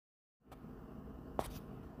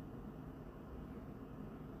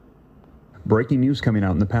Breaking news coming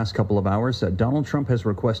out in the past couple of hours that Donald Trump has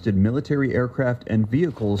requested military aircraft and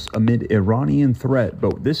vehicles amid Iranian threat.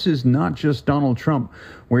 But this is not just Donald Trump.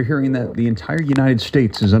 We're hearing that the entire United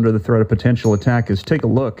States is under the threat of potential attack. As take a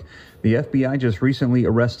look. The FBI just recently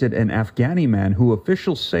arrested an Afghani man who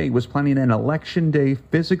officials say was planning an election day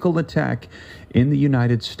physical attack in the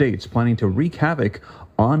United States, planning to wreak havoc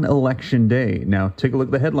on election day. Now, take a look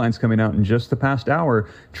at the headlines coming out in just the past hour.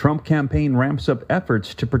 Trump campaign ramps up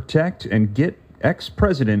efforts to protect and get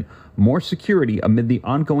ex-president more security amid the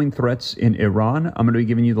ongoing threats in Iran. I'm going to be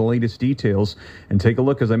giving you the latest details. And take a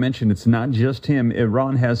look, as I mentioned, it's not just him.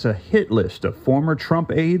 Iran has a hit list of former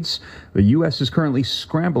Trump aides. The U.S. is currently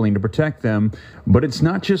scrambling to protect them. But it's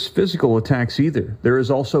not just physical attacks either. There is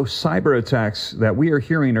also cyber attacks that we are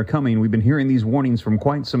hearing are coming. We've been hearing these warnings from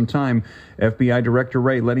quite some time. FBI Director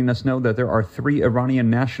Wray letting us know that there are 3 Iranian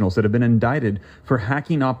nationals that have been indicted for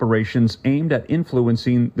hacking operations aimed at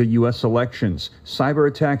influencing the U.S. elections. Cyber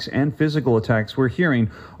attacks and physical attacks we're hearing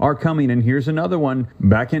are coming. And here's another one.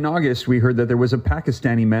 Back in August, we heard that there was a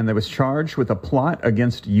Pakistani man that was charged with a plot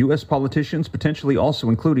against U.S. politicians, potentially also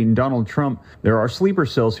including Donald Trump. There are sleeper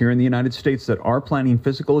cells here in the United States that are planning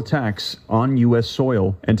physical attacks on U.S.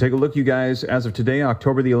 soil. And take a look, you guys, as of today,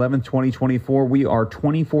 October the 11th, 2024, we are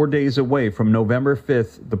 24 days away from November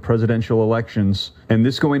 5th, the presidential elections. And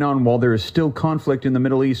this going on while there is still conflict in the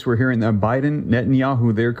Middle East. We're hearing that Biden,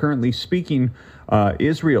 Netanyahu, they're currently speaking.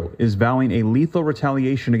 Israel is vowing a lethal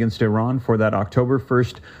retaliation against Iran for that October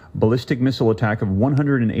 1st ballistic missile attack of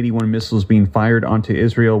 181 missiles being fired onto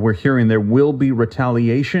Israel. We're hearing there will be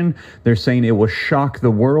retaliation. They're saying it will shock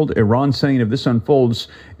the world. Iran saying if this unfolds,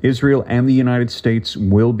 Israel and the United States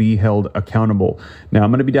will be held accountable. Now,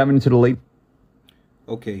 I'm going to be diving into the late.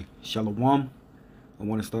 Okay, Shalom. I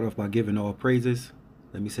want to start off by giving all praises.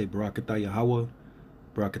 Let me say Barakatah Yahweh,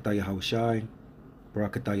 Barakatah Yahweh Shai,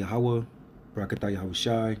 Barakatah Yahweh, Barakatah Yahweh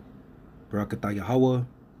Shai, Barakatah Yahweh,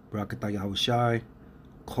 Barakatah Yahweh Shai,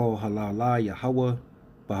 Kol Halala Yahweh,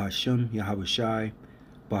 Bahashem Yahweh Shai,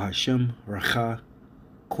 Bahashem Racha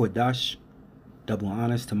Kodash. Double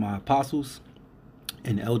honors to my apostles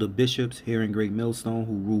and elder bishops here in Great Millstone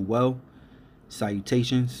who rule well.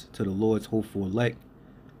 Salutations to the Lord's hopeful elect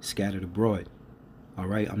scattered abroad. All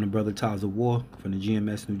right, I'm the brother Taz of War from the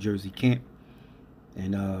GMS New Jersey camp,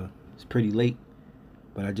 and it's pretty late,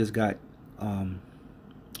 but I just got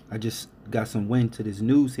some wind to this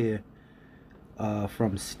news here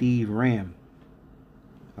from Steve Ram.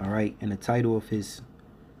 All right, and the title of his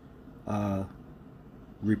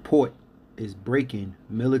report is "Breaking: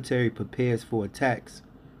 Military Prepares for Attacks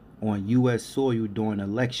on U.S. Soil During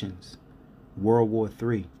Elections, World War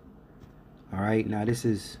III." All right, now this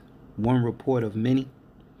is one report of many,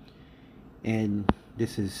 and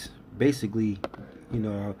this is basically, you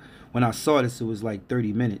know, when I saw this, it was like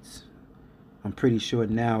 30 minutes. I'm pretty sure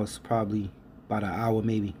now it's probably about an hour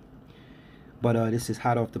maybe. But this is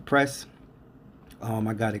hot off the press.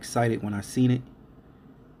 I got excited when I seen it.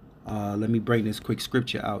 Let me bring this quick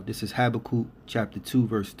scripture out. This is Habakkuk chapter 2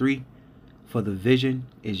 verse 3. "For the vision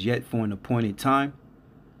is yet for an appointed time,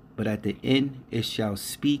 but at the end it shall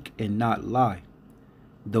speak and not lie.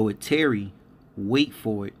 Though it tarry, wait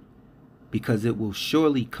for it, because it will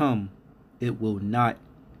surely come, it will not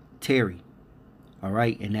tarry." All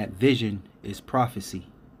right, and that vision is prophecy.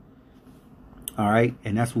 All right,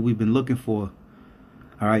 and that's what we've been looking for.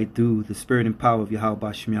 All right, through the spirit and power of Yahweh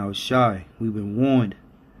Bashem Yahweh Shai, we've been warned,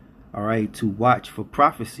 all right, to watch for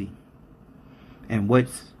prophecy. And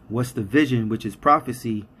what's the vision, which is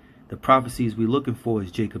prophecy? The prophecies we're looking for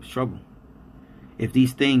is Jacob's trouble. If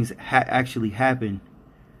these things actually happen,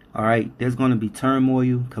 all right, there's going to be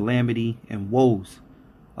turmoil, calamity, and woes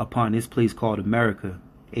upon this place called America,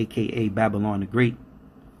 aka Babylon the Great,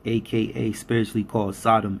 aka spiritually called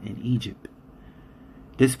Sodom and Egypt.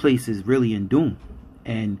 This place is really in doom,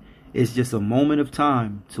 and it's just a moment of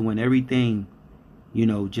time to when everything, you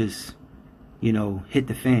know, just, you know, hit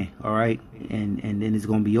the fan, all right, and then it's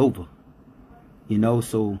going to be over, you know.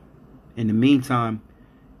 So in the meantime,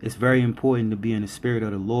 it's very important to be in the spirit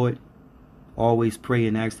of the Lord. Always pray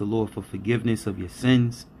and ask the Lord for forgiveness of your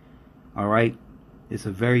sins. All right. It's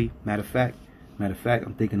a very matter of fact,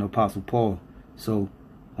 I'm thinking of Apostle Paul. So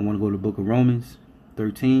I want to go to the book of Romans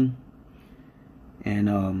 13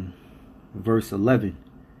 and verse 11.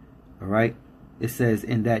 All right. It says,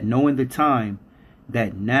 "In that knowing the time,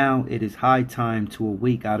 that now it is high time to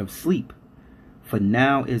awake out of sleep. For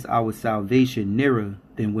now is our salvation nearer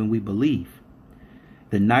than when we believe.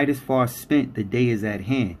 The night is far spent, the day is at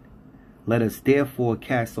hand. Let us therefore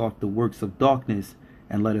cast off the works of darkness,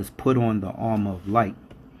 and let us put on the armor of light."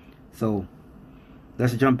 So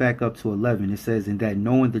let's jump back up to 11. It says, "In that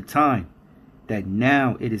knowing the time, that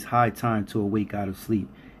now it is high time to awake out of sleep.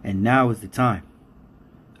 And now is the time.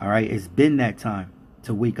 All right, it's been that time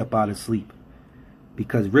to wake up out of sleep.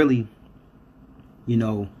 Because really, you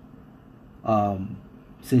know,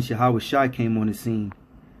 since Yahweh Shai came on the scene,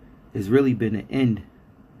 it's really been the end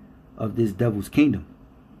of this devil's kingdom.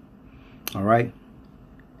 All right.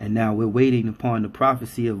 And now we're waiting upon the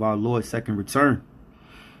prophecy of our Lord's second return.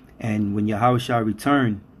 And when Yahweh Shai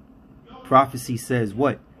return, prophecy says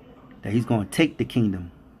what? That he's going to take the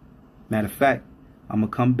kingdom. Matter of fact, I'm going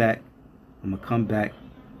to come back.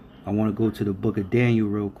 I want to go to the book of Daniel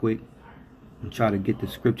real quick and try to get the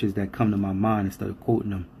scriptures that come to my mind instead of quoting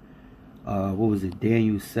them. What was it?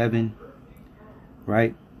 Daniel 7,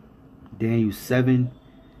 right? Daniel 7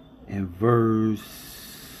 and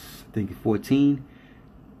verse, I think 14.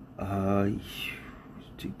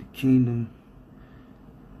 Take the kingdom.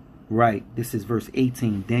 Right, this is verse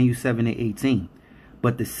 18. Daniel 7 and 18.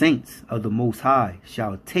 But the saints of the Most High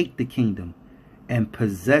shall take the kingdom and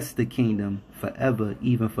possess the kingdom forever,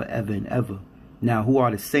 even forever and ever. Now, who are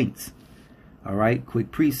the saints? All right,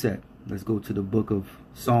 quick precept. Let's go to the book of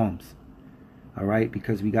Psalms. All right,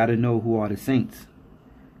 because we got to know who are the saints.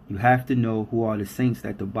 You have to know who are the saints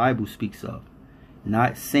that the Bible speaks of.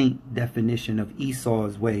 Not saint definition of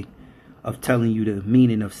Esau's way of telling you the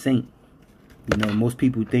meaning of saint. You know, most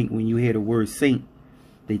people think when you hear the word saint,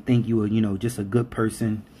 they think you are, you know, just a good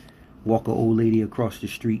person, walk an old lady across the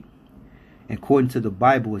street. According to the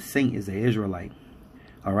Bible, a saint is an Israelite.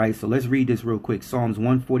 All right, so let's read this real quick. Psalms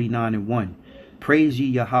 149 and 1. Praise ye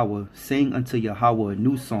Yahweh, sing unto Yahweh a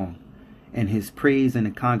new song, and his praise in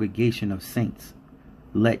the congregation of saints.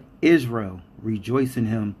 Let Israel rejoice in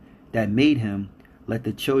him that made him. Let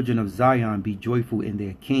the children of Zion be joyful in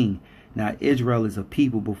their king. Now, Israel is a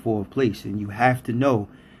people before a place, and you have to know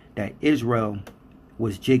that Israel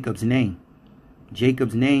was Jacob's name.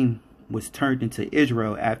 Jacob's name was turned into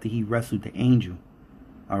Israel after he wrestled the angel.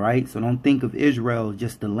 All right, so don't think of Israel as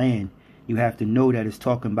just the land. You have to know that it's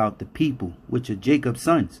talking about the people, which are Jacob's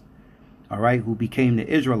sons, all right, who became the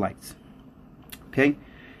Israelites. Okay,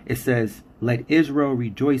 it says, let Israel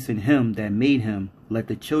rejoice in him that made him. Let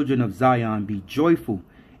the children of Zion be joyful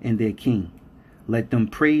in their king. Let them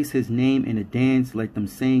praise his name in a dance. Let them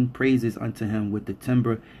sing praises unto him with the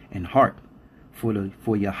timbrel and harp.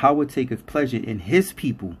 For Yahweh taketh pleasure in his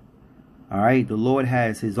people. All right, the Lord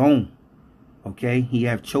has his own. Okay, he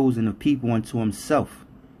have chosen a people unto himself.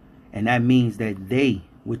 And that means that they,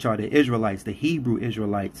 which are the Israelites, the Hebrew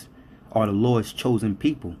Israelites, are the Lord's chosen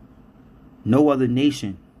people. No other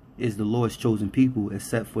nation is the Lord's chosen people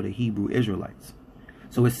except for the Hebrew Israelites.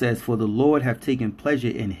 So it says, for the Lord have taken pleasure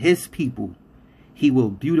in his people. He will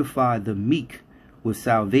beautify the meek with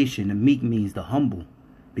salvation. The meek means the humble,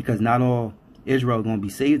 because not all Israel are going to be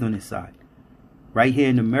saved on this side. Right here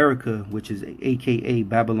in America, which is aka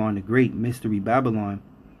Babylon the Great, Mystery Babylon,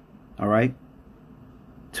 all right,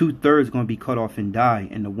 2/3 going to be cut off and die,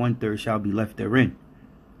 and the 1/3 shall be left therein.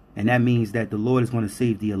 And that means that the Lord is going to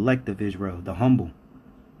save the elect of Israel, the humble.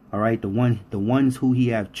 All right, the ones who he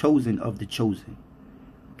have chosen of the chosen.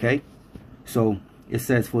 Okay, so it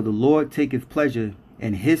says, for the Lord taketh pleasure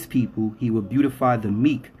in his people. He will beautify the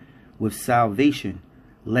meek with salvation.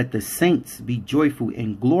 Let the saints be joyful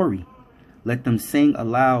in glory. Let them sing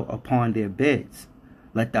aloud upon their beds.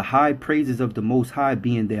 Let the high praises of the Most High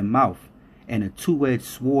be in their mouth, and a two-edged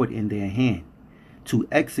sword in their hand, to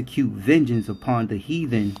execute vengeance upon the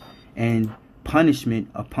heathen and punishment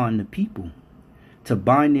upon the people, to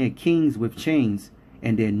bind their kings with chains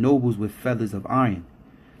and their nobles with feathers of iron,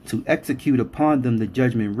 to execute upon them the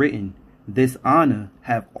judgment written. This honor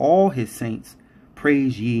have all his saints.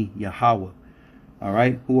 Praise ye Yahweh. All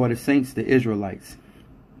right, who are the saints? The Israelites.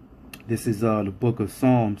 This is the book of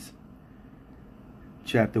Psalms,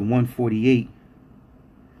 chapter 148.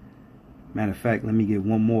 Matter of fact, let me get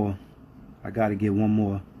one more. I got to get one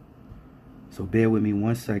more. So bear with me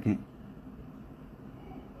 1 second.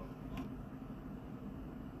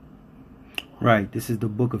 Right, this is the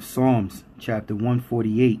book of Psalms, chapter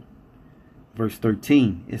 148, verse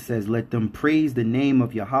 13. It says, let them praise the name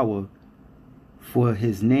of Yahweh, for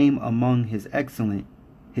his name among his excellent.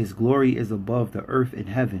 His glory is above the earth and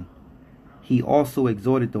heaven. He also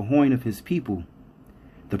exalted the horn of his people,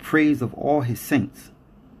 the praise of all his saints,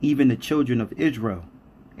 even the children of Israel,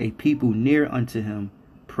 a people near unto him.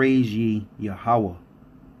 Praise ye Yahweh.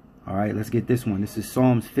 All right, let's get this one. This is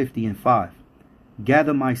Psalms 50 and 5.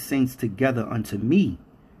 Gather my saints together unto me,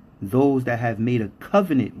 those that have made a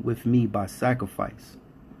covenant with me by sacrifice.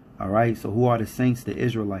 All right, so who are the saints? The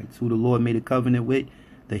Israelites. Who the Lord made a covenant with?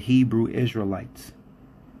 The Hebrew Israelites.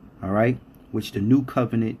 All right, which the new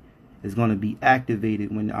covenant is going to be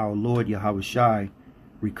activated when our Lord Yahweh Shai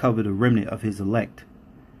recover the remnant of his elect,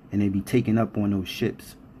 and they be taken up on those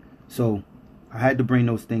ships. So I had to bring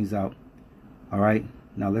those things out. All right,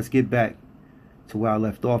 now let's get back to where I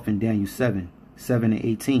left off in Daniel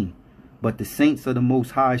 7:7-18. But the saints of the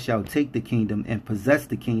Most High shall take the kingdom and possess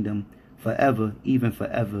the kingdom forever, even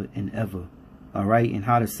forever and ever. All right, and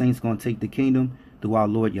how the saints going to take the kingdom? Through our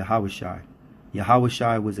Lord Yahweh Shai. Yahweh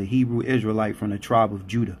Shai was a Hebrew Israelite from the tribe of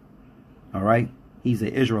Judah. All right, he's an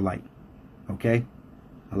Israelite. Okay,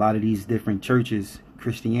 a lot of these different churches,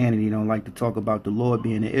 Christianity, don't like to talk about the Lord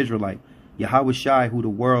being an Israelite. Yahweh Shai, who the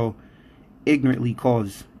world ignorantly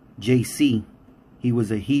calls JC, he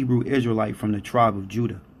was a Hebrew Israelite from the tribe of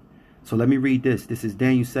Judah. So let me read this. This is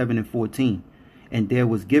Daniel 7:14. And there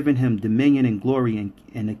was given him dominion and glory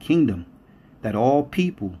and a kingdom, that all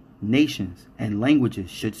people, nations, and languages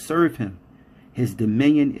should serve him. His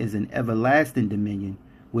dominion is an everlasting dominion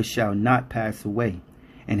which shall not pass away,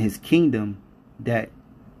 and his kingdom that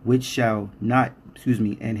which shall not,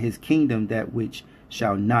 and his kingdom that which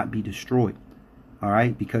shall not be destroyed. All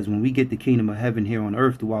right, because when we get the kingdom of heaven here on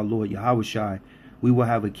earth through our Lord Yahweh Shai, we will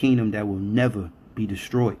have a kingdom that will never be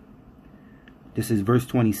destroyed. This is verse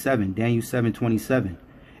 27, Daniel 7:27.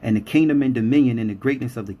 And the kingdom and dominion and the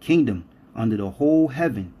greatness of the kingdom under the whole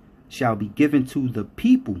heaven shall be given to the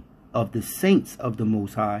people of the saints of the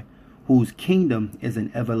Most High, whose kingdom is an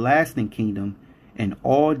everlasting kingdom, and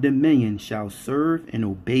all dominion shall serve and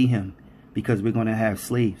obey him, because we're going to have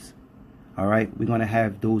slaves. All right, we're going to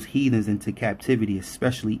have those heathens into captivity,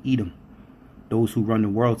 especially Edom, those who run the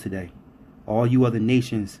world today. All you other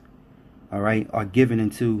nations, all right, are given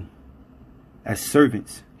into as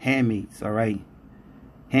servants, handmaids, all right,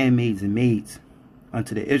 handmaids and maids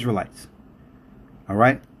unto the Israelites. All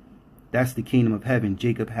right, that's the kingdom of heaven.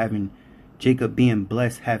 Jacob being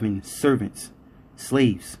blessed, having servants,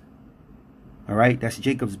 slaves. All right, that's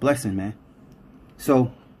Jacob's blessing, man.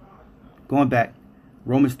 So going back,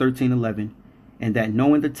 Romans 13:11, and that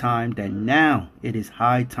knowing the time, that now it is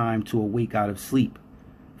high time to awake out of sleep,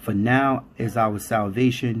 for now is our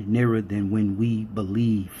salvation nearer than when we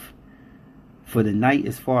believe. For the night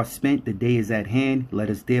is far spent, the day is at hand. Let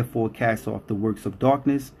us therefore cast off the works of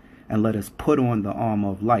darkness, and let us put on the armor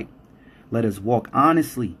of light. Let us walk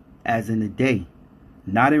honestly as in the day,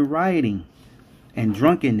 not in rioting and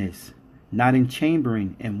drunkenness, not in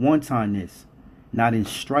chambering and wantonness, not in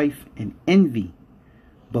strife and envy,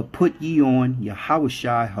 but put ye on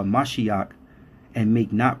Yahushua HaMashiach, and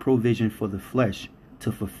make not provision for the flesh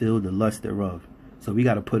to fulfill the lust thereof. So we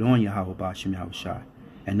got to put on Yahweh Bashim Yahushua.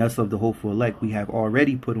 And us of the hopeful elect, we have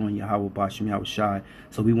already put on Yahweh Bashim Yahushua.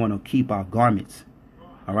 So we want to keep our garments.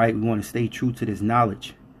 All right, we want to stay true to this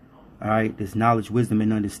knowledge. All right, this knowledge, wisdom,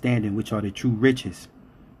 and understanding, which are the true riches.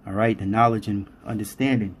 All right, the knowledge and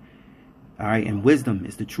understanding. All right, and wisdom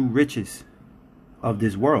is the true riches of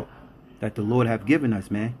this world that the Lord have given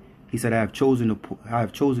us, man. He said, I have chosen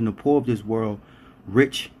the poor of this world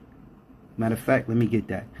rich. Matter of fact, let me get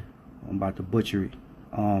that. I'm about to butcher it.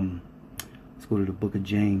 Let's go to the book of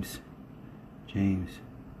James. Okay,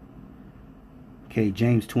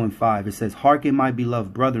 James 2:5. It says, hearken, my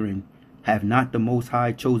beloved brethren, have not the Most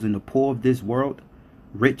High chosen the poor of this world,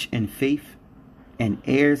 rich in faith, and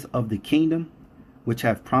heirs of the kingdom, which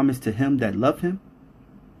have promised to him that love him?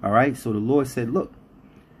 All right, so the Lord said, look,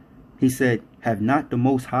 he said, have not the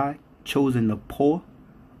Most High chosen the poor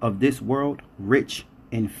of this world, rich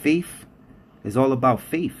in faith? It's all about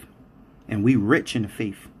faith. And we rich in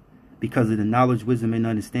faith because of the knowledge, wisdom, and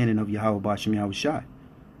understanding of Yahweh Bashim Yahushua.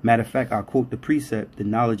 Matter of fact, I'll quote the precept, the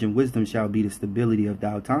knowledge and wisdom shall be the stability of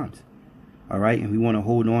our times. All right, and we want to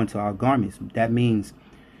hold on to our garments. That means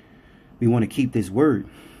we want to keep this word.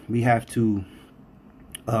 We have to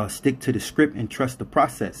stick to the script and trust the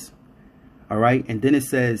process. All right, and then it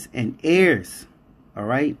says, and heirs. All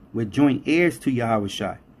right, we're joint heirs to Yahweh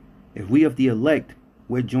Shai. If we of the elect,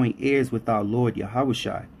 we're joint heirs with our Lord Yahweh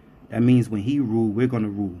Shai. That means when he rule, we're going to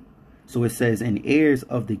rule. So it says, and heirs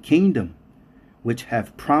of the kingdom, which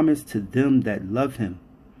have promised to them that love him.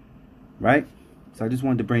 Right? So I just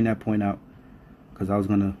wanted to bring that point out, because I was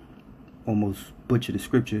going to almost butcher the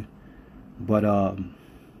scripture. But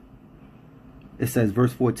it says,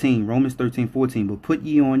 verse 14, Romans 13:14, but put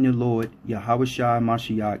ye on your Lord Yahweh Shai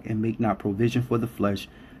Mashiach, and make not provision for the flesh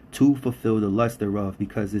to fulfill the lust thereof,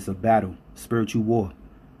 because it's a battle, spiritual war.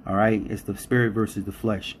 All right, it's the spirit versus the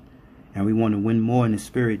flesh, and we want to win more in the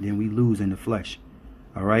spirit than we lose in the flesh.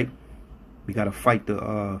 All right, we got to fight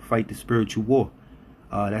the spiritual war.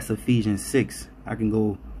 That's Ephesians 6. I can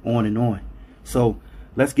go on and on. So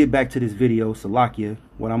let's get back to this video. Salakia,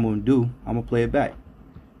 what I'm going to do, I'm going to play it back.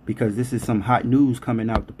 because this is some hot news coming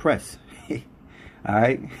out the press. All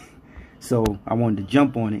right. So I wanted to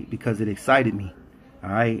jump on it because it excited me. All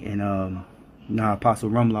right. And you know how Apostle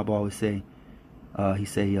Rumlab always say, he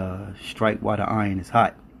say, strike while the iron is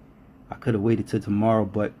hot. I could have waited till tomorrow,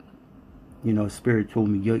 but you know, Spirit told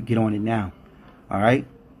me get on it now. All right.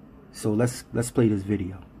 So let's play this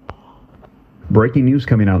video. Breaking news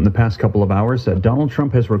coming out in the past couple of hours that Donald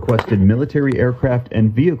Trump has requested military aircraft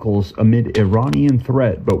and vehicles amid Iranian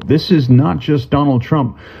threat. But this is not just Donald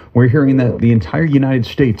Trump. We're hearing that the entire United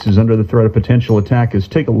States is under the threat of potential attack.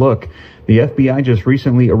 Take a look. The FBI just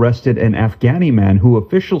recently arrested an Afghani man who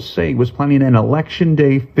officials say was planning an election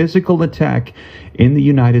day physical attack in the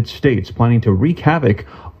United States, planning to wreak havoc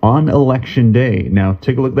on election day. Now,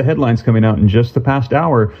 take a look at the headlines coming out in just the past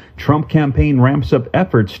hour. Trump campaign ramps up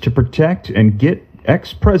efforts to protect and get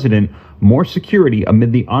ex-president more security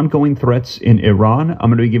amid the ongoing threats in Iran.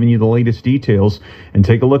 I'm going to be giving you the latest details. And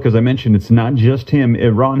take a look, as I mentioned, it's not just him.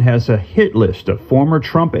 Iran has a hit list of former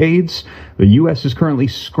Trump aides. The U.S. is currently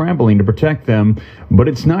scrambling to protect them. But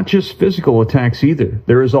it's not just physical attacks either.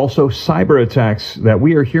 There is also cyber attacks that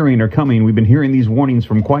we are hearing are coming. We've been hearing these warnings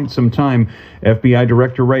from quite some time. FBI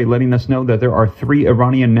Director Wray letting us know that there are 3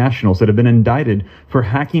 Iranian nationals that have been indicted for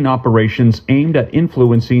hacking operations aimed at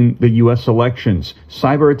influencing the U.S. elections.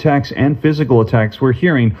 Cyber attacks and physical attacks we're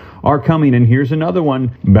hearing are coming, and here's another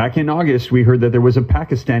one. Back in August, we heard that there was a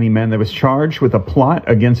Pakistani man that was charged with a plot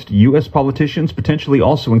against U.S. politicians, potentially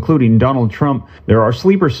also including Donald Trump. There are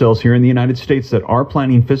sleeper cells here in the United States that are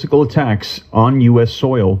planning physical attacks on U.S.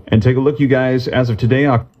 soil. And take a look, you guys, as of today.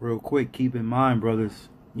 Real quick, keep in mind, brothers,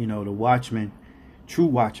 you know, the watchmen, true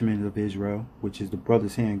watchmen of Israel, which is the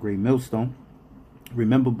brothers here in Great Millstone.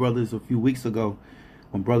 Remember, brothers, a few weeks ago,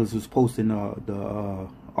 when brothers was posting the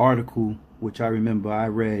article, which I remember I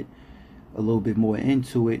read a little bit more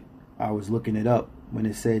into it. I was looking it up when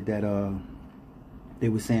it said that they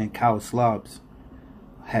were saying Kyle Slobs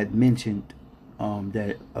had mentioned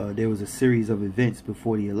that there was a series of events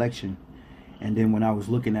before the election. And then when I was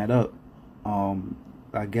looking that up,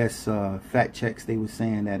 I guess fact checks, they were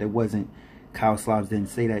saying that it wasn't, Kyle Slobs didn't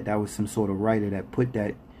say that. That was some sort of writer that put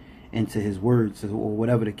that into his words, or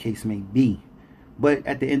whatever the case may be. But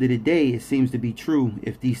at the end of the day, it seems to be true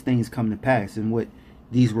if these things come to pass, and what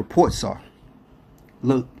these reports are.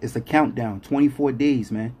 Look, it's a countdown, 24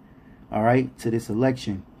 days, man. All right, to this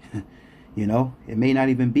election. You know, it may not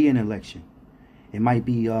even be an election. It might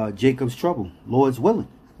be Jacob's trouble. Lord's willing.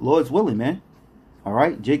 Lord's willing, man. All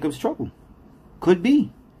right, Jacob's trouble. Could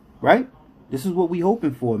be, right? This is what we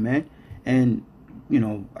hoping for, man. And, you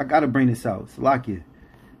know, I got to bring this out. Salakia.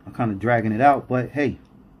 I'm kind of dragging it out, but hey.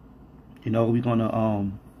 You know, we're going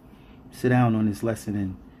to sit down on this lesson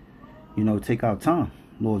and, you know, take our time,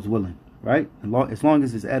 Lord's willing, right? As long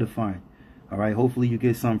as it's edifying, all right? Hopefully you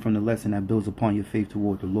get something from the lesson that builds upon your faith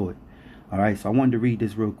toward the Lord, all right? So I wanted to read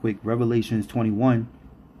this real quick. Revelations 21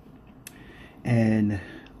 and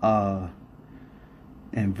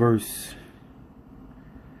verse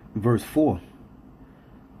 4.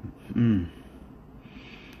 I'm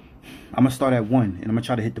going to start at 1, and I'm going to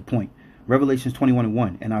try to hit the point. Revelations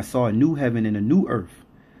 21:1, and I saw a new heaven and a new earth,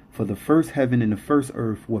 for the first heaven and the first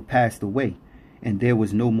earth were passed away, and there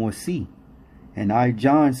was no more sea. And I,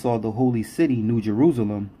 John, saw the holy city, New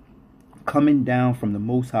Jerusalem, coming down from the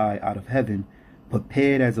Most High out of heaven,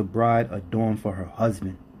 prepared as a bride adorned for her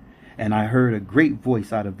husband. And I heard a great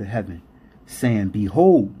voice out of the heaven, saying,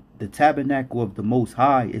 Behold, the tabernacle of the Most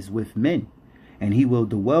High is with men, and he will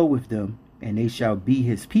dwell with them, and they shall be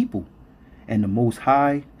his people. And the Most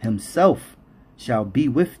High himself shall be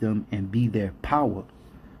with them and be their power.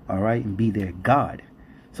 All right. And be their God.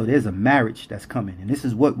 So there's a marriage that's coming. And this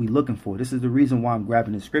is what we're looking for. This is the reason why I'm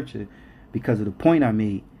grabbing the scripture, because of the point I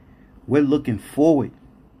made. We're looking forward,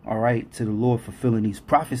 all right, to the Lord fulfilling these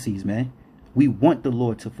prophecies, man. We want the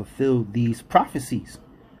Lord to fulfill these prophecies.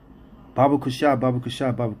 Baba Kushah, Baba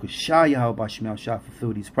Kushah, Baba Kushah, Yahweh Shemel shall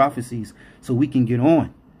fulfill these prophecies so we can get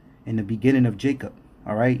on in the beginning of Jacob.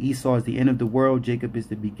 All right, Esau is the end of the world. Jacob is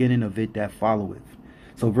the beginning of it that followeth.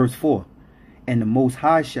 So verse 4, and the Most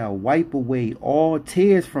High shall wipe away all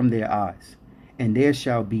tears from their eyes, and there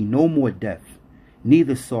shall be no more death,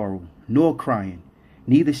 neither sorrow, nor crying,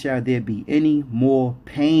 neither shall there be any more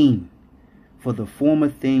pain, for the former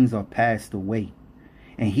things are passed away.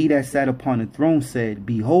 And he that sat upon the throne said,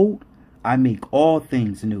 Behold, I make all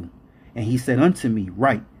things new. And he said unto me,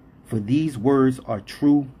 Write, for these words are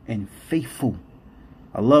true and faithful.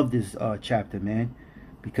 I love this chapter, man,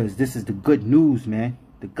 because this is the good news, man,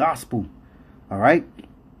 the gospel. All right,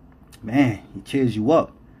 man, it cheers you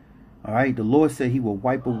up. All right, the Lord said he will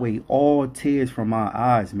wipe away all tears from our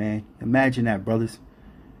eyes, man. Imagine that, brothers.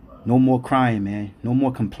 No more crying, man. No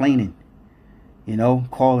more complaining. You know,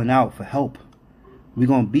 calling out for help. We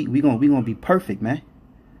gonna be perfect, man.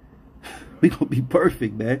 We gonna be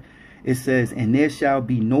perfect, man. It says, and there shall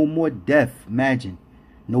be no more death. Imagine,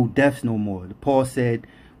 no deaths no more. Paul said,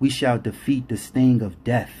 we shall defeat the sting of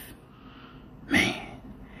death. Man.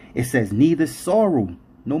 It says, neither sorrow.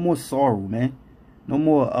 No more sorrow, man. No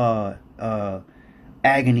more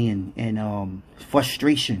agony and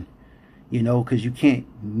frustration. You know, because you can't,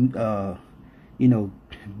 you know,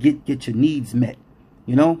 get your needs met.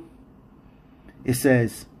 You know. It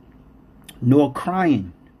says, nor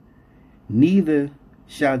crying, neither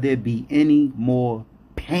shall there be any more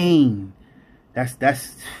pain. That's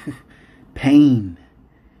pain.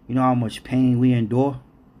 You know how much pain we endure?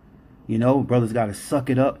 You know, brothers got to suck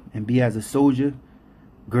it up and be as a soldier,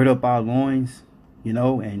 gird up our loins, you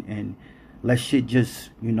know, and let shit just,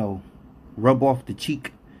 you know, rub off the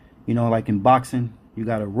cheek. You know, like in boxing, you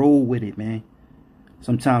got to roll with it, man.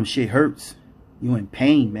 Sometimes shit hurts. You in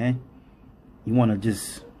pain, man. You want to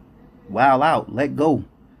just wow out, let go,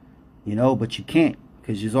 you know, but you can't,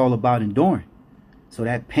 because it's all about enduring. So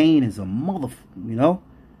that pain is a you know,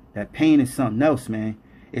 that pain is something else, man.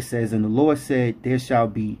 It says, and the Lord said, there shall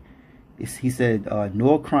be, he said,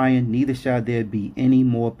 nor crying, neither shall there be any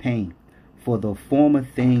more pain, for the former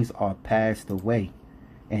things are passed away.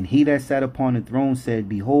 And he that sat upon the throne said,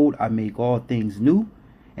 behold, I make all things new.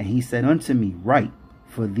 And he said unto me, write,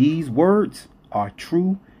 for these words are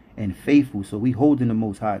true and faithful. So we holding the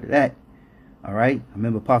Most High to that. All right. I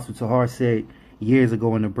remember Apostle Tahar said years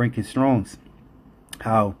ago in the Brink and Strongs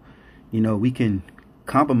how, you know, we can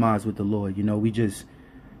compromise with the Lord. You know, we just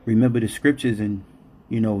remember the scriptures and,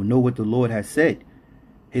 you know what the Lord has said.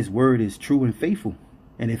 His word is true and faithful.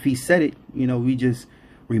 And if he said it, you know, we just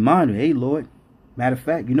remind him, hey, Lord. Matter of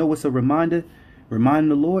fact, you know what's a reminder? Reminding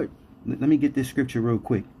the Lord. Let me get this scripture real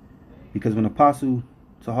quick. Because when Apostle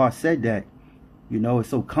Tahar said that, you know, it's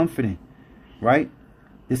so comforting, right?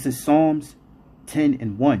 This is Psalms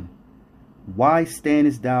 10:1. Why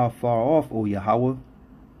standest thou far off, O Yahweh?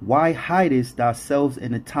 Why hidest thyself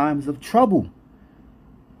in the times of trouble?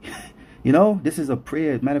 You know, this is a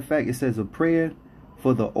prayer. Matter of fact, it says a prayer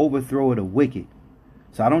for the overthrow of the wicked.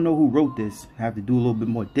 So I don't know who wrote this. I have to do a little bit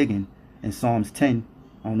more digging in Psalms 10.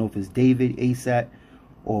 I don't know if it's David, Asaph,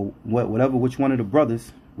 or whatever, which one of the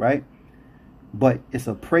brothers, right? But it's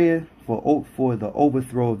a prayer for the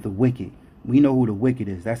overthrow of the wicked. We know who the wicked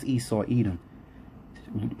is. That's Esau, Edom.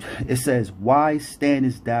 It says, why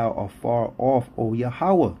standest thou afar off, O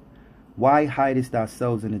Yahweh? Why hidest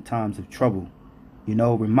thyself in the times of trouble? You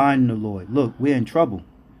know, reminding the Lord, look, we're in trouble.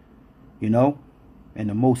 You know, and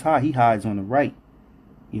the Most High, he hides on the right.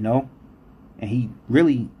 You know, and he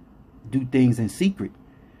really do things in secret.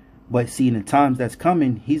 But see, in the times that's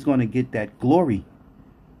coming, he's going to get that glory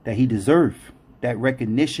that he deserves, that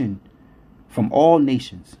recognition from all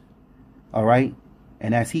nations. All right.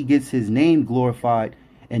 And as he gets his name glorified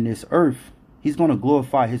in this earth, he's going to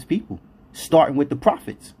glorify his people, starting with the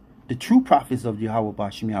prophets, the true prophets of Yahweh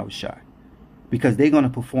Bashim Yahushai, because they're going to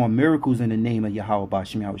perform miracles in the name of Yahweh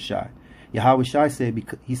Bashim Yahushai. Yahweh Shai said,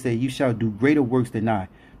 because he said, you shall do greater works than I,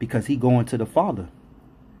 because he going to the Father.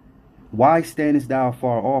 Why standest thou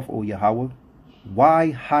far off, O Yahweh?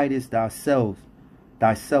 Why hidest thyself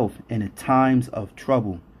in the times of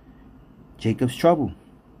trouble? Jacob's trouble.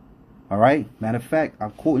 All right. Matter of fact,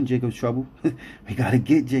 I'm quoting Jacob's trouble. We got to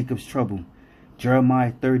get Jacob's trouble.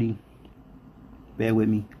 Jeremiah 30. Bear with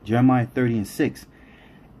me. Jeremiah 30:6.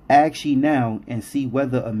 Ask ye now and see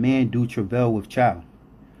whether a man do travail with child.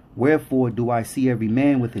 Wherefore do I see every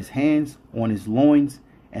man with his hands on his loins,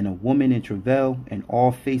 and a woman in travail, and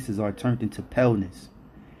all faces are turned into paleness.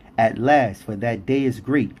 At last, for that day is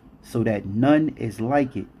great, so that none is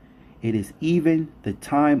like it. It is even the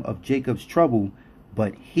time of Jacob's trouble,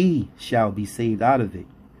 but he shall be saved out of it.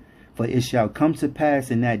 For it shall come to pass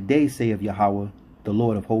in that day, saith Yahweh, the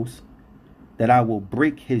Lord of hosts, that I will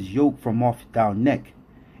break his yoke from off thy neck,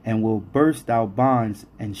 and will burst thy bonds,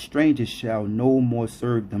 and strangers shall no more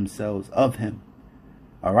serve themselves of him.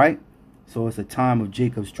 All right. So it's a time of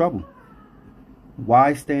Jacob's trouble.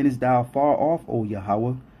 Why standest thou far off, O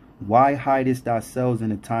Yahweh? Why hidest thyself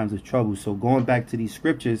in the times of trouble? So going back to these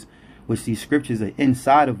scriptures, which these scriptures are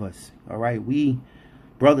inside of us. All right. We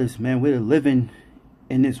brothers, man, we're living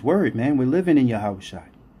in this word, man. We're living in Yahushua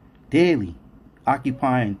daily,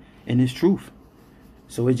 occupying in this truth.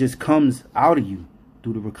 So it just comes out of you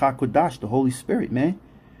through the Ruach Kodash, the Holy Spirit, man.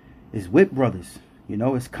 It's with brothers. You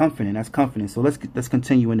know, it's comforting. That's comforting. So let's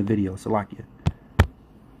continue in the video. Salakia.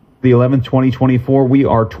 The 11th, 2024, we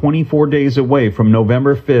are 24 days away from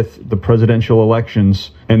November 5th, the presidential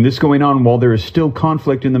elections. And this going on while there is still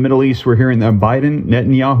conflict in the Middle East. We're hearing that Biden,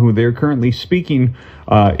 Netanyahu, they're currently speaking.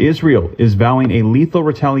 Israel is vowing a lethal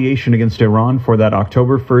retaliation against Iran for that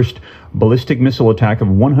October 1st ballistic missile attack of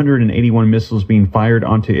 181 missiles being fired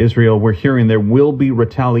onto Israel. We're hearing there will be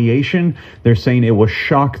retaliation. They're saying it will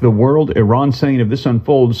shock the world. Iran saying if this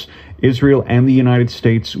unfolds, Israel and the United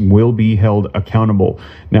States will be held accountable.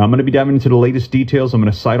 Now, I'm going to be diving into the latest details. I'm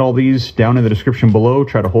going to cite all these down in the description below.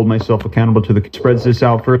 Try to hold myself accountable to the spreads this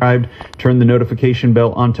out for. Turn the notification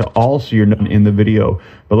bell onto all so you're not in the video.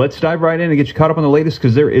 But let's dive right in and get you caught up on the latest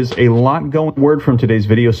because there is a lot going. Word from today's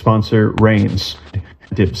video sponsor, Reigns.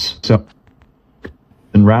 Tips. So,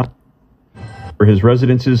 and rally for his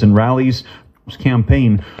residences and rallies.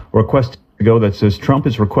 Campaign request ago that says Trump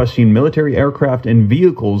is requesting military aircraft and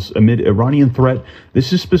vehicles amid Iranian threat.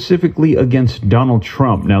 This is specifically against Donald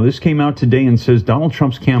Trump. Now, this came out today and says Donald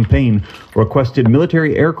Trump's campaign requested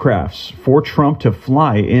military aircrafts for Trump to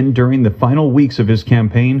fly in during the final weeks of his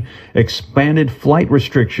campaign, expanded flight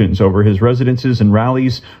restrictions over his residences and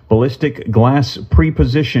rallies, ballistic glass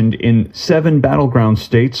pre-positioned in 7 battleground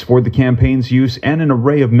states for the campaign's use, and an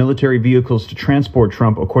array of military vehicles to transport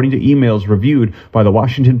Trump, according to emails reviewed by the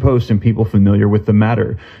Washington Post and people familiar with the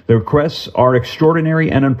matter. The requests are extraordinary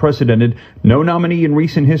and unprecedented. No nominee in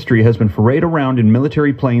recent history has been forayed around in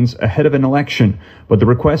military planes ahead of an election, but the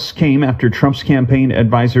requests came after Trump's campaign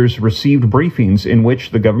advisors received briefings in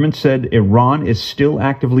which the government said Iran is still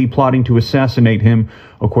actively plotting to assassinate him,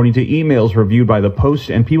 according to emails reviewed by the Post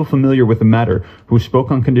and people familiar with the matter who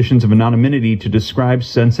spoke on conditions of anonymity to describe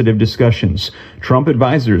sensitive discussions. Trump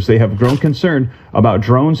advisors, they have grown concerned about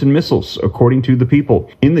drones and missiles, according to the people.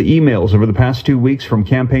 In the emails over the past 2 weeks from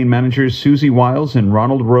campaign managers Susie Wiles and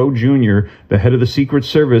Ronald Rowe Jr., the head of the Secret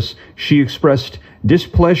Service, she expressed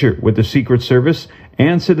displeasure with the Secret Service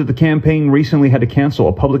and said that the campaign recently had to cancel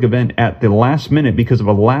a public event at the last minute because of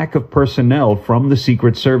a lack of personnel from the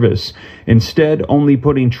Secret Service, instead only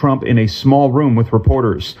putting Trump in a small room with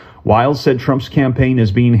reporters. Wiles said Trump's campaign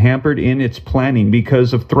is being hampered in its planning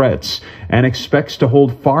because of threats and expects to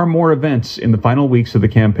hold far more events in the final weeks of the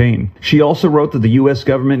campaign. She also wrote that the U.S.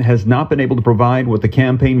 government has not been able to provide what the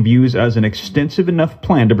campaign views as an extensive enough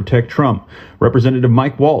plan to protect Trump. Representative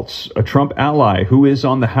Mike Waltz, a Trump ally who is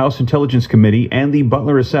on the House Intelligence Committee and the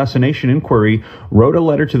Butler assassination inquiry, wrote a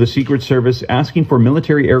letter to the Secret Service asking for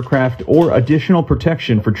military aircraft or additional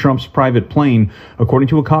protection for Trump's private plane, according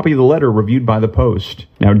to a copy of the letter reviewed by the Post.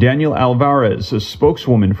 Now, Daniel Alvarez, a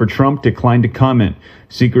spokeswoman for Trump, declined to comment.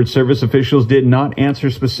 Secret Service officials did not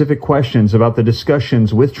answer specific questions about the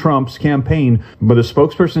discussions with Trump's campaign, but a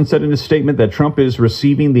spokesperson said in a statement that Trump is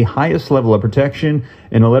receiving the highest level of protection.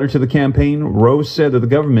 In a letter to the campaign, Rose said that the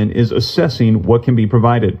government is assessing what can be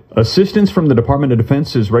provided. Assistance from the Department of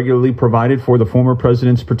Defense is regularly provided for the former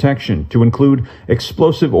president's protection, to include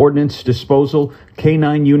explosive ordnance disposal,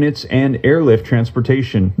 K-9 units, and airlift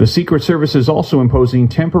transportation. The Secret Service is also imposing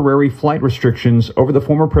temporary flight restrictions over the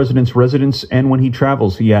former president's residence and when he travels,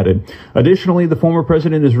 he added. Additionally, the former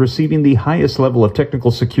president is receiving the highest level of technical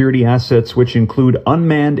security assets, which include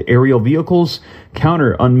unmanned aerial vehicles,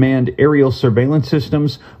 counter-unmanned aerial surveillance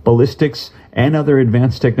systems, ballistics, and other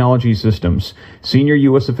advanced technology systems. Senior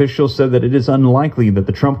U.S. officials said that it is unlikely that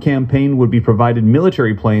the Trump campaign would be provided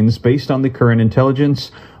military planes based on the current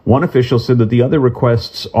intelligence. One official said that the other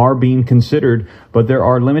requests are being considered, but there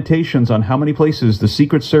are limitations on how many places the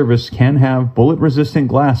Secret Service can have bullet-resistant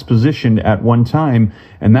glass positioned at one time,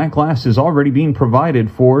 and that glass is already being provided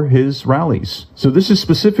for his rallies. So this is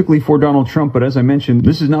specifically for Donald Trump, but as I mentioned,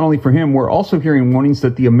 this is not only for him. We're also hearing warnings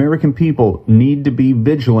that the American people need to be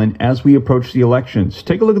vigilant as we approach the elections.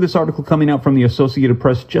 Take a look at this article coming out from the Associated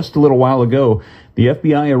Press just a little while ago. The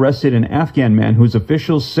FBI arrested an Afghan man whose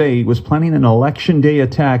officials say was planning an election day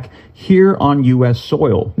attack here on U.S.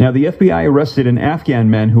 soil. Now, the FBI arrested an Afghan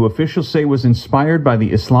man who officials say was inspired by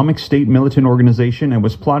the Islamic State militant organization and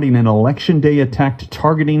was plotting an election day attack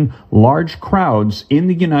targeting large crowds in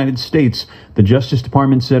the United States, the Justice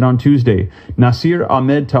Department said on Tuesday. Nasir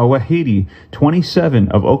Ahmed Tawahidi, 27,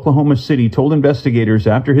 of Oklahoma City, told investigators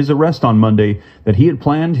after his arrest on Monday that he had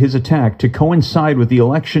planned his attack to coincide with the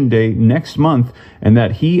election day next month and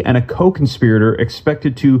that he and a co-conspirator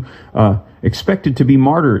expected to be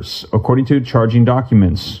martyrs, according to charging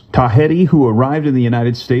documents. Tahedi, who arrived in the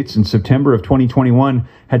United States in September of 2021,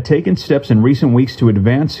 had taken steps in recent weeks to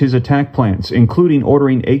advance his attack plans, including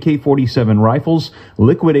ordering AK-47 rifles,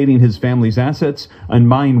 liquidating his family's assets, and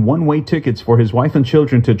buying one-way tickets for his wife and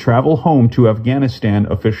children to travel home to Afghanistan,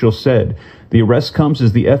 officials said. The arrest comes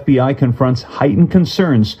as the FBI confronts heightened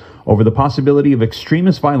concerns over the possibility of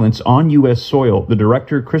extremist violence on U.S. soil. The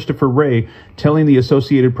director, Christopher Wray, telling the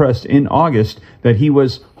Associated Press in August that he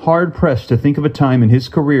was hard-pressed to think of a time in his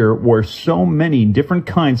career where so many different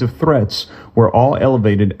kinds of threats were all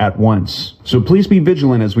elevated at once. So please be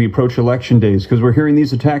vigilant as we approach election days, because we're hearing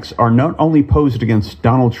these attacks are not only posed against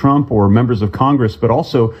Donald Trump or members of Congress, but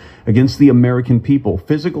also against the American people.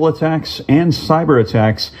 Physical attacks and cyber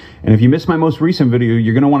attacks. And if you missed my most recent video,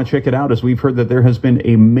 you're going to want to check it out, as we've heard that there has been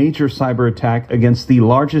a major cyber attack against the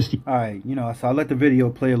largest... All right, so I let the video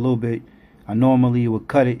play a little bit. I normally would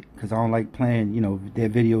cut it because I don't like playing, their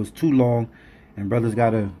videos too long, and brothers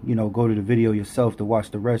gotta, go to the video yourself to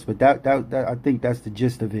watch the rest. But that I think that's the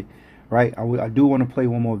gist of it, right? I do want to play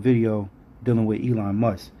one more video dealing with Elon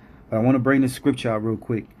Musk, but I want to bring this scripture out real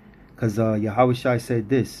quick, because Yahweh Shai said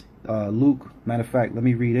this. Luke, matter of fact, let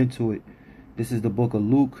me read into it. This is the book of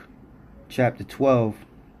Luke, chapter 12,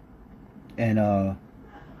 and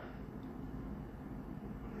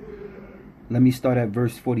let me start at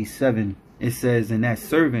verse 47. It says, "And that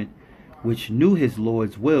servant which knew his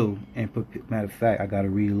Lord's will," and matter of fact, I got to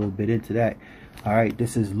read a little bit into that. All right,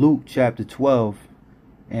 this is Luke chapter 12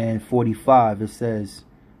 and 45. It says,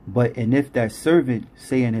 and if that servant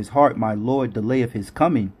say in his heart, my Lord delayeth his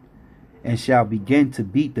coming, and shall begin to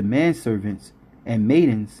beat the manservants and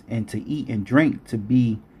maidens, and to eat and drink, to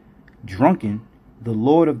be drunken, the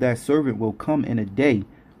Lord of that servant will come in a day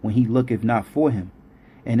when he looketh not for him,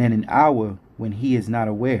 and in an hour when he is not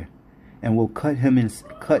aware, and will cut him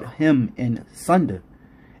in sunder,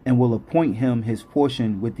 and will appoint him his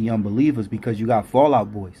portion with the unbelievers." Because you got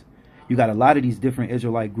Fallout Boys, you got a lot of these different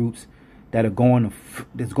Israelite groups that are going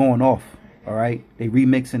off. All right, they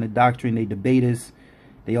remixing the doctrine, they debaters,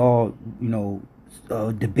 they all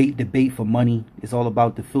debate for money. It's all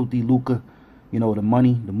about the filthy lucre, the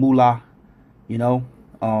money, the moolah, the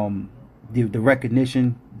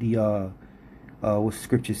recognition, the what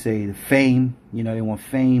scripture say, the fame. They want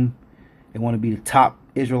fame. They want to be the top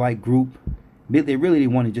Israelite group. They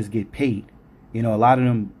want to just get paid. A lot of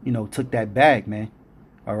them, took that bag, man.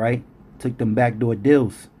 All right, took them backdoor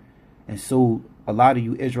deals, and sold a lot of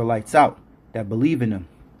you Israelites out that believe in them,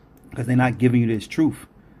 because they're not giving you this truth,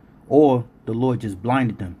 or the Lord just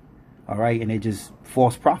blinded them. All right, and they're just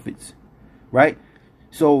false prophets, right?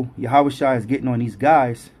 So Yahweh Shai is getting on these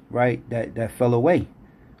guys, right, that fell away.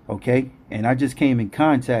 Okay, and I just came in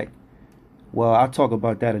contact. Well, I'll talk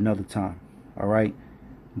about that another time. All right,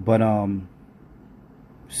 but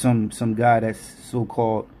some guy that's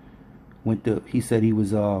so-called he said he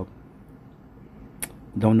was don't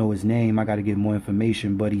know his name. I got to get more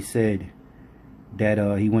information, but he said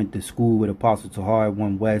that he went to school with Apostle Tahar at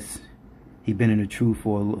One West. He been in the truth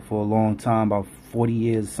for a long time, about 40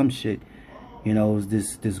 years, some shit. It was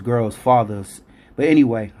this girl's father. But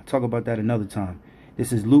anyway, I'll talk about that another time.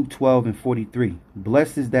 This is Luke 12 and 43.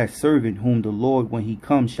 "Blessed is that servant whom the Lord, when he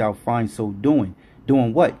comes, shall find so doing."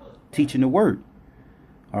 Doing what? Teaching the word.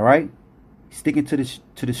 All right? Sticking to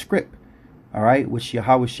the script. All right? Which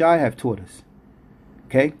Yahweh Shai have taught us.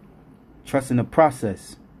 Okay? Trusting the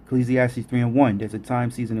process. Ecclesiastes 3 and 1. There's a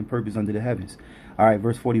time, season, and purpose under the heavens. All right,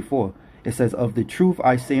 verse 44. It says, "Of the truth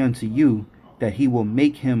I say unto you, that he will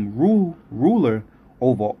make him ruler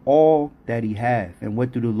over all that he hath." And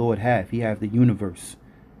what do the Lord have? He have the universe.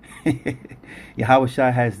 Yahweh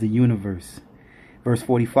Shai has the universe. Verse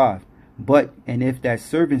 45. And if that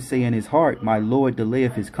servant say in his heart, my Lord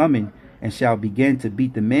delayeth his coming, and shall begin to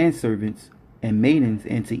beat the manservants and maidens,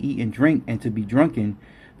 and to eat and drink, and to be drunken,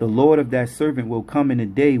 the Lord of that servant will come in a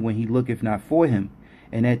day when he looketh not for him,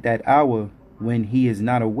 and at that hour when he is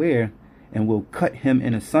not aware, and will cut him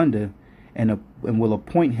in asunder, and will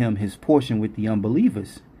appoint him his portion with the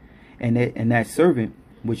unbelievers. And that servant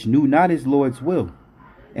which knew not his Lord's will,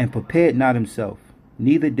 and prepared not himself,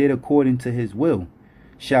 neither did according to his will,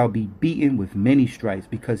 shall be beaten with many stripes,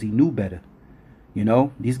 because he knew better.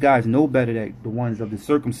 These guys know better, that the ones of the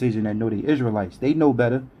circumcision that know the Israelites, they know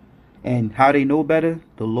better. And how they know better?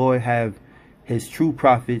 The Lord have his true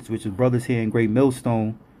prophets, which is brothers here in Great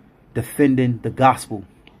Millstone, defending the gospel.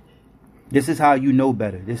 This is how you know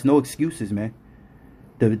better. There's no excuses, man.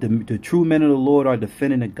 The true men of the Lord are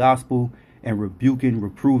defending the gospel and rebuking,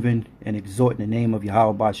 reproving, and exhorting the name of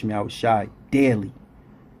Yahweh Bashim Yahweh Shai daily.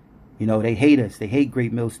 They hate us. They hate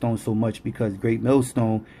Great Millstone so much because Great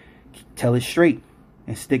Millstone tell it straight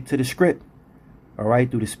and stick to the script. All right,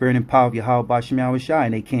 through the spirit and power of Yahweh Bashim Yahweh Shai,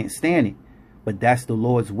 and they can't stand it. But that's the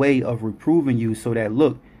Lord's way of reproving you, so that,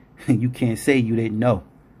 look, you can't say you didn't know.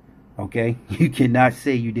 Okay, you cannot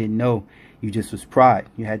say you didn't know. You just was pride.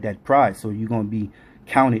 You had that pride, so you're going to be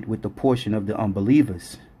counted with the portion of the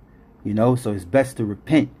unbelievers. So it's best to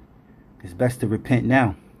repent. It's best to repent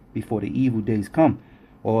now before the evil days come,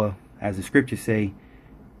 or as the scriptures say,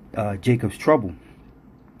 Jacob's trouble.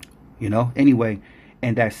 Anyway,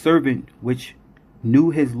 and that servant which knew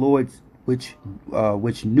his Lord's which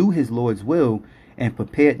knew his Lord's will, and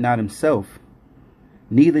prepared not himself,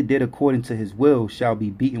 neither did according to his will, shall be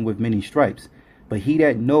beaten with many stripes. But he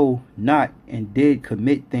that know not, and did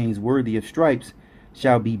commit things worthy of stripes,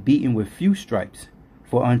 shall be beaten with few stripes.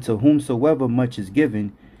 For unto whomsoever much is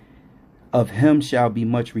given, of him shall be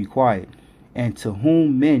much required. And to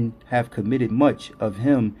whom men have committed much, of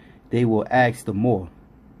him they will ask the more.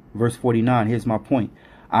 Verse 49, here's my point.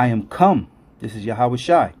 I am come, this is Yahweh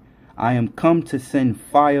Shai, I am come to send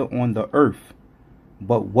fire on the earth.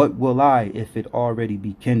 But what will I if it already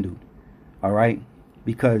be kindled? All right?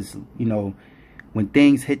 Because, when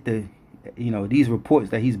things hit the, these reports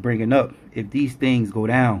that he's bringing up, if these things go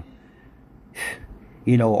down,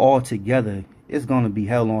 all together, it's going to be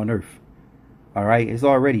hell on earth. All right? It's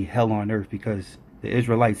already hell on earth because the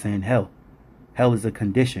Israelites are in hell. Hell is a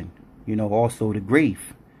condition. Also the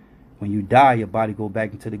grave. When you die, your body go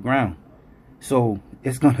back into the ground. So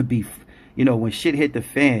it's going to be, when shit hit the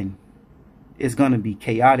fan, it's going to be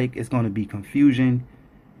chaotic. It's going to be confusion.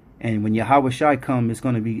 And when Yahweh Shai come, it's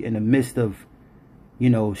going to be in the midst of,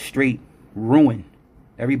 straight ruin.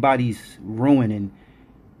 Everybody's ruined and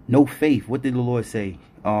no faith. What did the Lord say?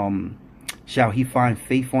 Shall he find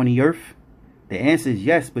faith on the earth? The answer is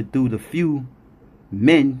yes, but through the few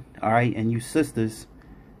men, all right, and you sisters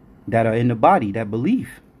that are in the body that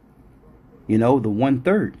believe, the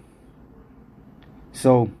 1/3.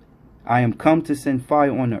 So I am come to send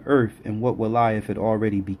fire on the earth, and what will I if it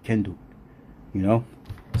already be kindled? So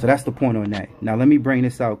that's the point on that. Now let me bring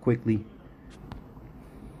this out quickly.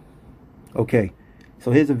 Okay,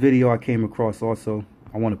 so here's a video I came across also.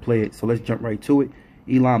 I want to play it, so let's jump right to it.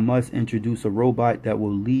 Elon Musk introduced a robot that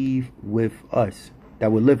will live with us.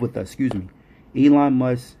 Excuse me. Elon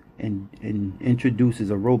Musk introduces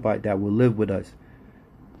a robot that will live with us.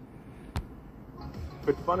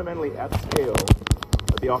 But fundamentally, at scale,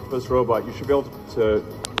 the Optimus robot, you should be able to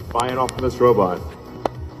buy an Optimus robot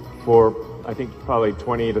for, I think, probably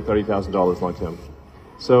 $20,000 to $30,000 long term.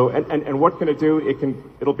 So, and what can it do?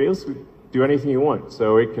 It'll be able to do anything you want.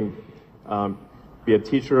 So it can be a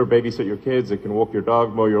teacher, babysit your kids. It can walk your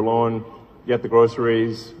dog, mow your lawn, get the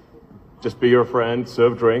groceries, just be your friend,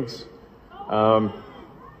 serve drinks,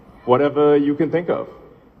 whatever you can think of,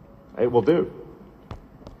 it will do.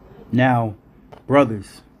 Now,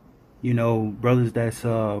 brothers, brothers that's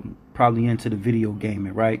probably into the video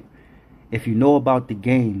gaming, right? If you know about the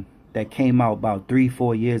game that came out about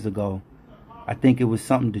 3-4 years ago, I think it was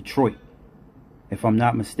something Detroit, if I'm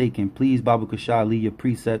not mistaken. Please, Baba Kashai, leave your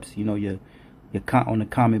precepts, your on the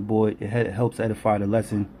comment board. It helps edify the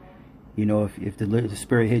lesson, if the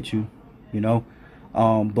spirit hits you,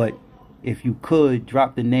 but if you could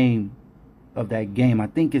drop the name of that game, I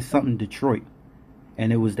think it's something Detroit.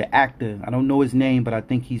 And it was the actor, I don't know his name, but I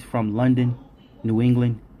think he's from London, New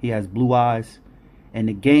England. He has blue eyes. And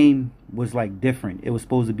the game was like different. It was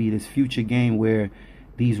supposed to be this future game where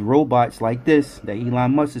these robots like this that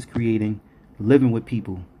Elon Musk is creating, living with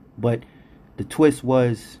people. But the twist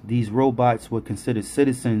was these robots were considered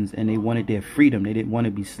citizens and they wanted their freedom. They didn't want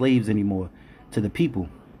to be slaves anymore to the people,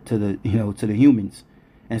 to the humans.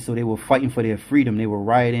 And so they were fighting for their freedom. They were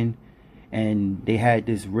rioting. And they had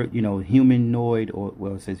this, humanoid, or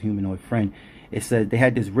well, it says humanoid friend. It said they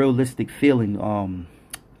had this realistic feeling.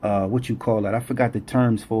 What you call that? I forgot the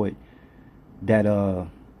terms for it. That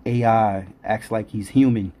AI acts like he's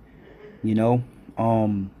human,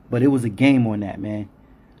 But it was a game on that, man.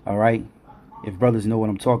 All right, if brothers know what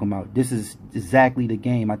I'm talking about, this is exactly the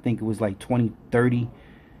game. I think it was like 2030.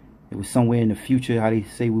 It was somewhere in the future. How they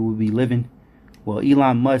say we would be living. Well,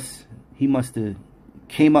 Elon Musk, he must have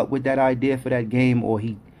came up with that idea for that game, or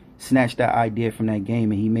he snatched that idea from that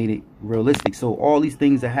game and he made it realistic. So all these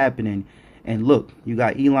things are happening, and look, you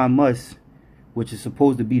got Elon Musk, which is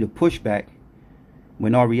supposed to be the pushback,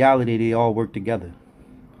 when in reality they all work together.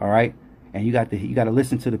 All right, and you got to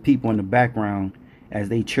listen to the people in the background as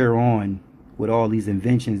they cheer on with all these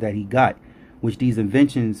inventions that he got, which these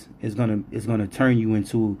inventions is gonna turn you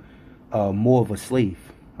into more of a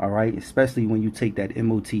slave. All right, especially when you take that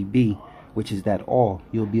MOTB, which is that all.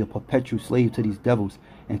 You'll be a perpetual slave to these devils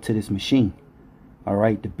and to this machine. All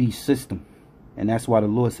right, the beast system. And that's why the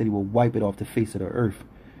Lord said he will wipe it off the face of the earth,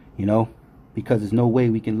 because there's no way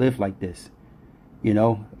we can live like this.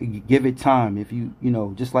 Give it time. If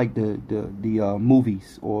just like the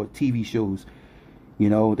movies or TV shows, they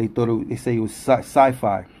say it was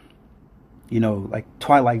sci-fi, like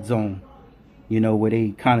Twilight Zone, where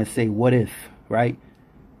they kind of say, what if, right?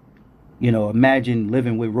 Imagine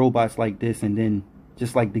living with robots like this, and then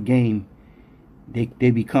just like the game,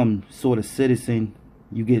 they become sort of citizen,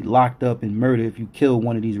 You get locked up and murdered if you kill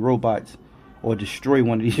one of these robots or destroy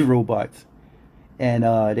one of these robots. And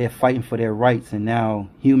they're fighting for their rights, and now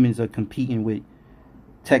humans are competing with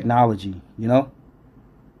technology, you know?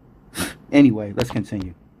 Anyway, let's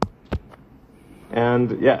continue.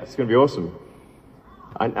 And yeah, it's going to be awesome.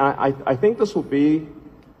 I think this will be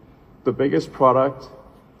the biggest product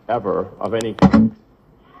ever of any kind.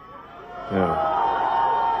 Yeah.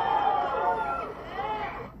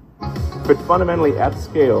 But fundamentally, at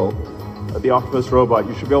scale, the Optimus robot,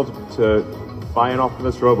 you should be able to buy an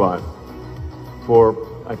Optimus robot for,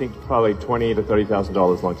 I think, probably $20,000 to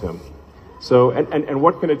 $30,000 long term. So, and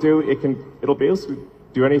what can it do? It'll be able to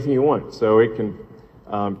do anything you want. So it can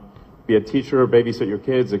be a teacher, babysit your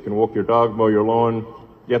kids. It can walk your dog, mow your lawn,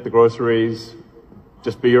 get the groceries,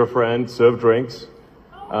 just be your friend, serve drinks,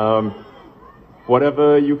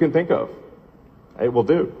 whatever you can think of, it will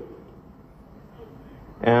do.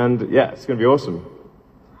 And yeah, it's going to be awesome.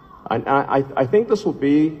 I think this will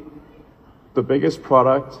be the biggest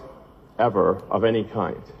product ever of any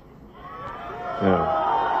kind. Yeah.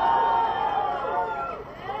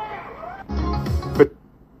 But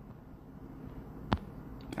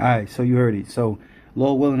All right, so you heard it. So,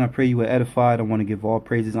 Lord willing, I pray you were edified. I want to give all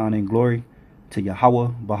praises, honor, and glory to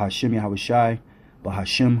Yahweh, Bahashim Yahweh Shai,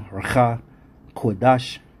 Bahashim Racha,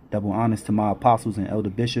 Kodash. Double honors to my apostles and elder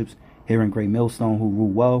bishops here in Great Millstone who rule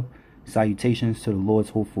well. Salutations to the Lord's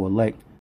hopeful elect.